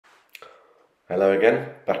Hello again,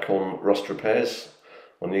 back on rust repairs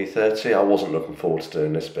on the e30. I wasn't looking forward to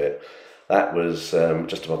doing this bit. That was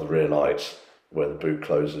just above the rear light where the boot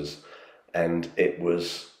closes, and it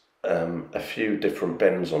was a few different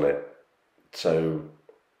bends on it. So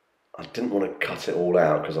I didn't want to cut it all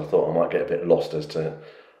out because I thought I might get a bit lost as to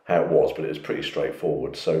how it was, but it was pretty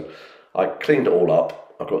straightforward. So I cleaned it all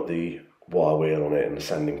up. I got the wire wheel on it and the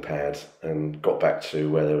sanding pad and got back to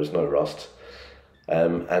where there was no rust.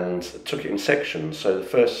 And took it in sections. So the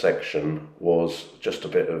first section was just a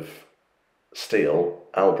bit of steel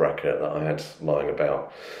L bracket that I had lying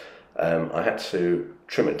about. I had to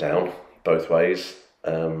trim it down both ways.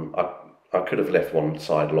 I could have left one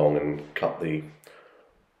side long and cut the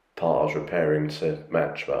part I was repairing to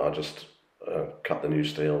match, but I just cut the new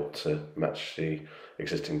steel to match the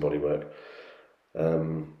existing bodywork.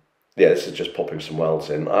 Yeah, this is just popping some welds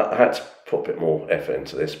in. I had to put a bit more effort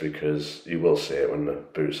into this because you will see it when the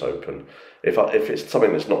boot's open. If it's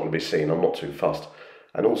something that's not going to be seen, I'm not too fussed.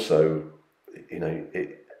 And also,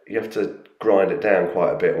 you have to grind it down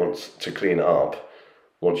quite a bit to clean it up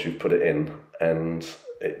once you've put it in, and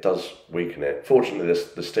it does weaken it. Fortunately,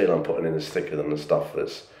 the steel I'm putting in is thicker than the stuff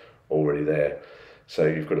that's already there, so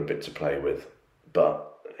you've got a bit to play with.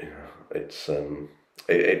 But it's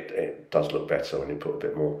it does look better when you put a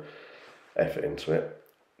bit more effort into it.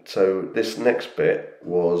 So this next bit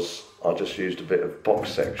was, I just used a bit of box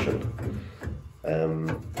section.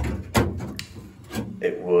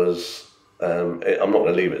 It was, I'm not going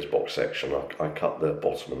to leave it as box section. I cut the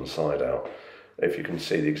bottom and the side out. If you can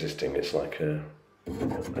see the existing, it's like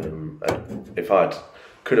if I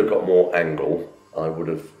could have got more angle, I would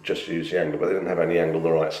have just used the angle, but they didn't have any angle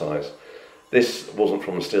the right size. This wasn't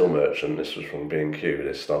from a steel merchant, this was from B&Q,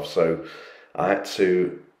 this stuff, so I had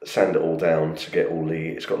to sand it all down to get all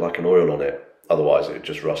it's got like an oil on it, otherwise it would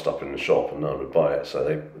just rust up in the shop and no one would buy it, so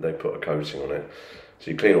they put a coating on it.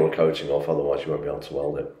 So you clean all the coating off, otherwise you won't be able to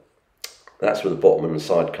weld it. That's with the bottom and the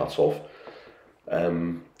side cut off.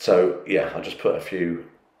 So yeah, I just put a few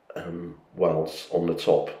welds on the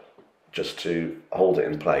top just to hold it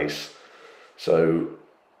in place. So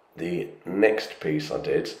the next piece I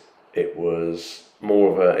did, it was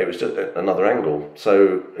just another angle.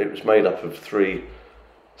 So it was made up of 3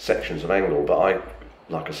 sections of angle, but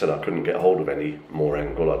like I said, I couldn't get hold of any more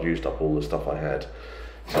angle. I'd used up all the stuff I had.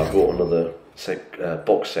 So I bought another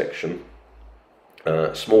box section,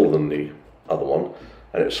 smaller than the other one,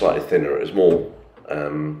 and it was slightly thinner. It was more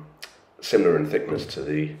similar in thickness to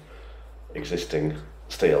the existing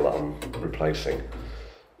steel that I'm replacing.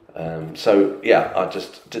 So yeah, I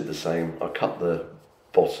just did the same. I cut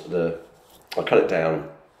I cut it down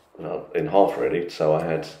in half really, so I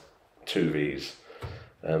had 2 V's.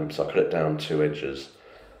 So I cut it down 2 edges.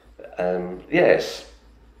 Yes,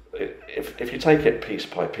 if you take it piece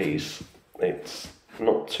by piece, it's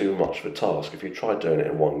not too much of a task. If you try doing it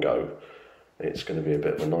in one go, it's going to be a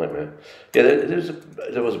bit of a nightmare. Yeah,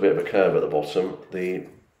 there was a bit of a curve at the bottom. The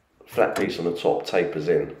flat piece on the top tapers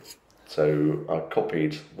in, so I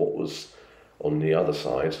copied what was on the other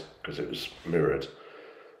side because it was mirrored,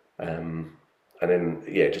 and then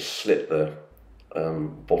yeah, just slit the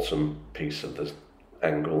bottom piece of the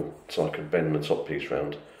angle so I could bend the top piece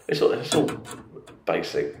round. It's all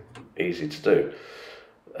basic, easy to do.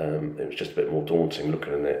 It was just a bit more daunting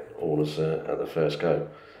looking at it all as at the first go.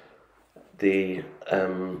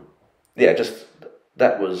 Yeah, just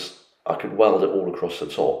that was, I could weld it all across the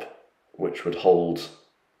top, which would hold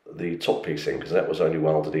the top piece in because that was only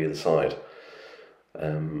welded either side.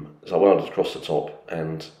 So I welded across the top,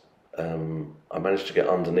 and I managed to get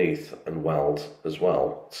underneath and weld as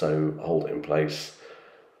well, so hold it in place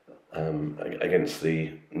against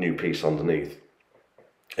the new piece underneath.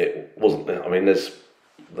 It wasn't, I mean,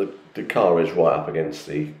 the car is right up against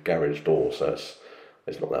the garage door, so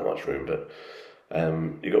there's not that much room, but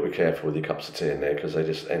you've got to be careful with your cups of tea in there because they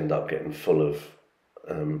just end up getting full of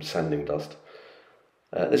sanding dust.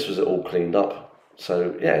 This was all cleaned up,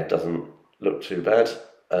 so yeah, it doesn't look too bad.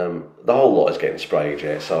 The whole lot is getting sprayed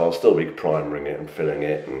yet, so I'll still be primering it and filling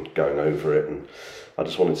it and going over it, and I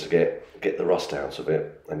just wanted to get the rust out of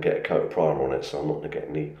it and get a coat of primer on it, so I'm not going to get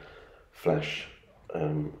any flash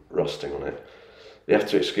rusting on it. You have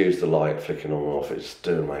to excuse the light flicking on and off, it's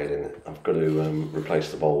doing my head in. I've got to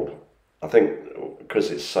replace the bulb. I think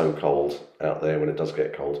because it's so cold out there when it does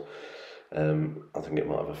get cold, I think it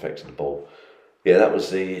might have affected the bulb. Yeah, that was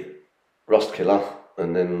the rust killer,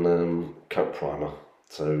 and then coat primer.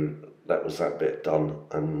 So that was that bit done,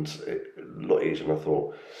 and a lot easier than I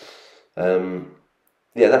thought.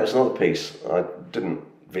 Yeah, that was another piece. I didn't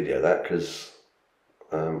video that because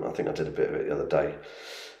I think I did a bit of it the other day.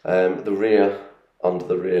 The rear, under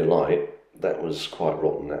the rear light, that was quite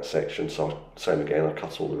rotten, that section. So same again, I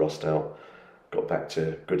cut all the rust out, got back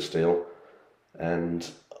to good steel, and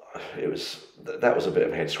that was a bit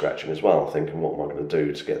of head scratching as well, thinking what am I going to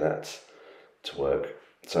do to get that to work.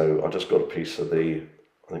 So I just got a piece of I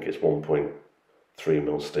think it's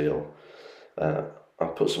 1.3mm steel. I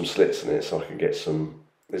put some slits in it so I can get some.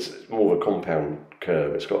 It's more of a compound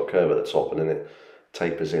curve. It's got a curve at the top and then it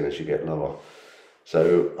tapers in as you get lower.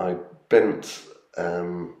 So I bent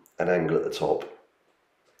an angle at the top.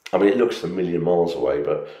 I mean, it looks a million miles away,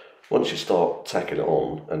 but once you start tacking it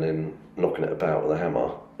on and then knocking it about with a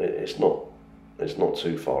hammer, it's not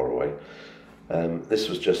too far away. This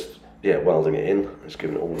was just welding it in. It's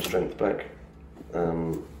giving it all the strength back.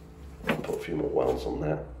 I'll put a few more welds on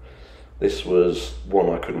that. This was one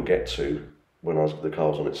I couldn't get to when the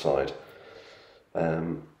car was on its side.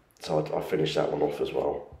 So I finished that one off as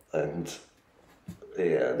well. And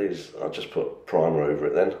yeah, I just put primer over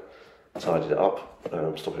it then, tidied it up,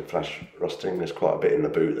 stop it flash rusting. There's quite a bit in the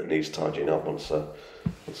boot that needs tidying up once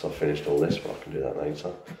I've finished all this, but I can do that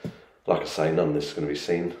later. Like I say, none of this is going to be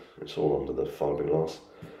seen. It's all under the fiberglass.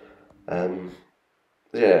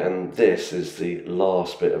 Yeah, and this is the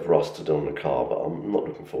last bit of rust to do on the car, but I'm not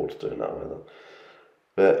looking forward to doing that either.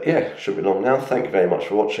 But yeah, shouldn't be long now. Thank you very much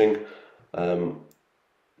for watching.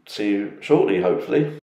 See you shortly, hopefully.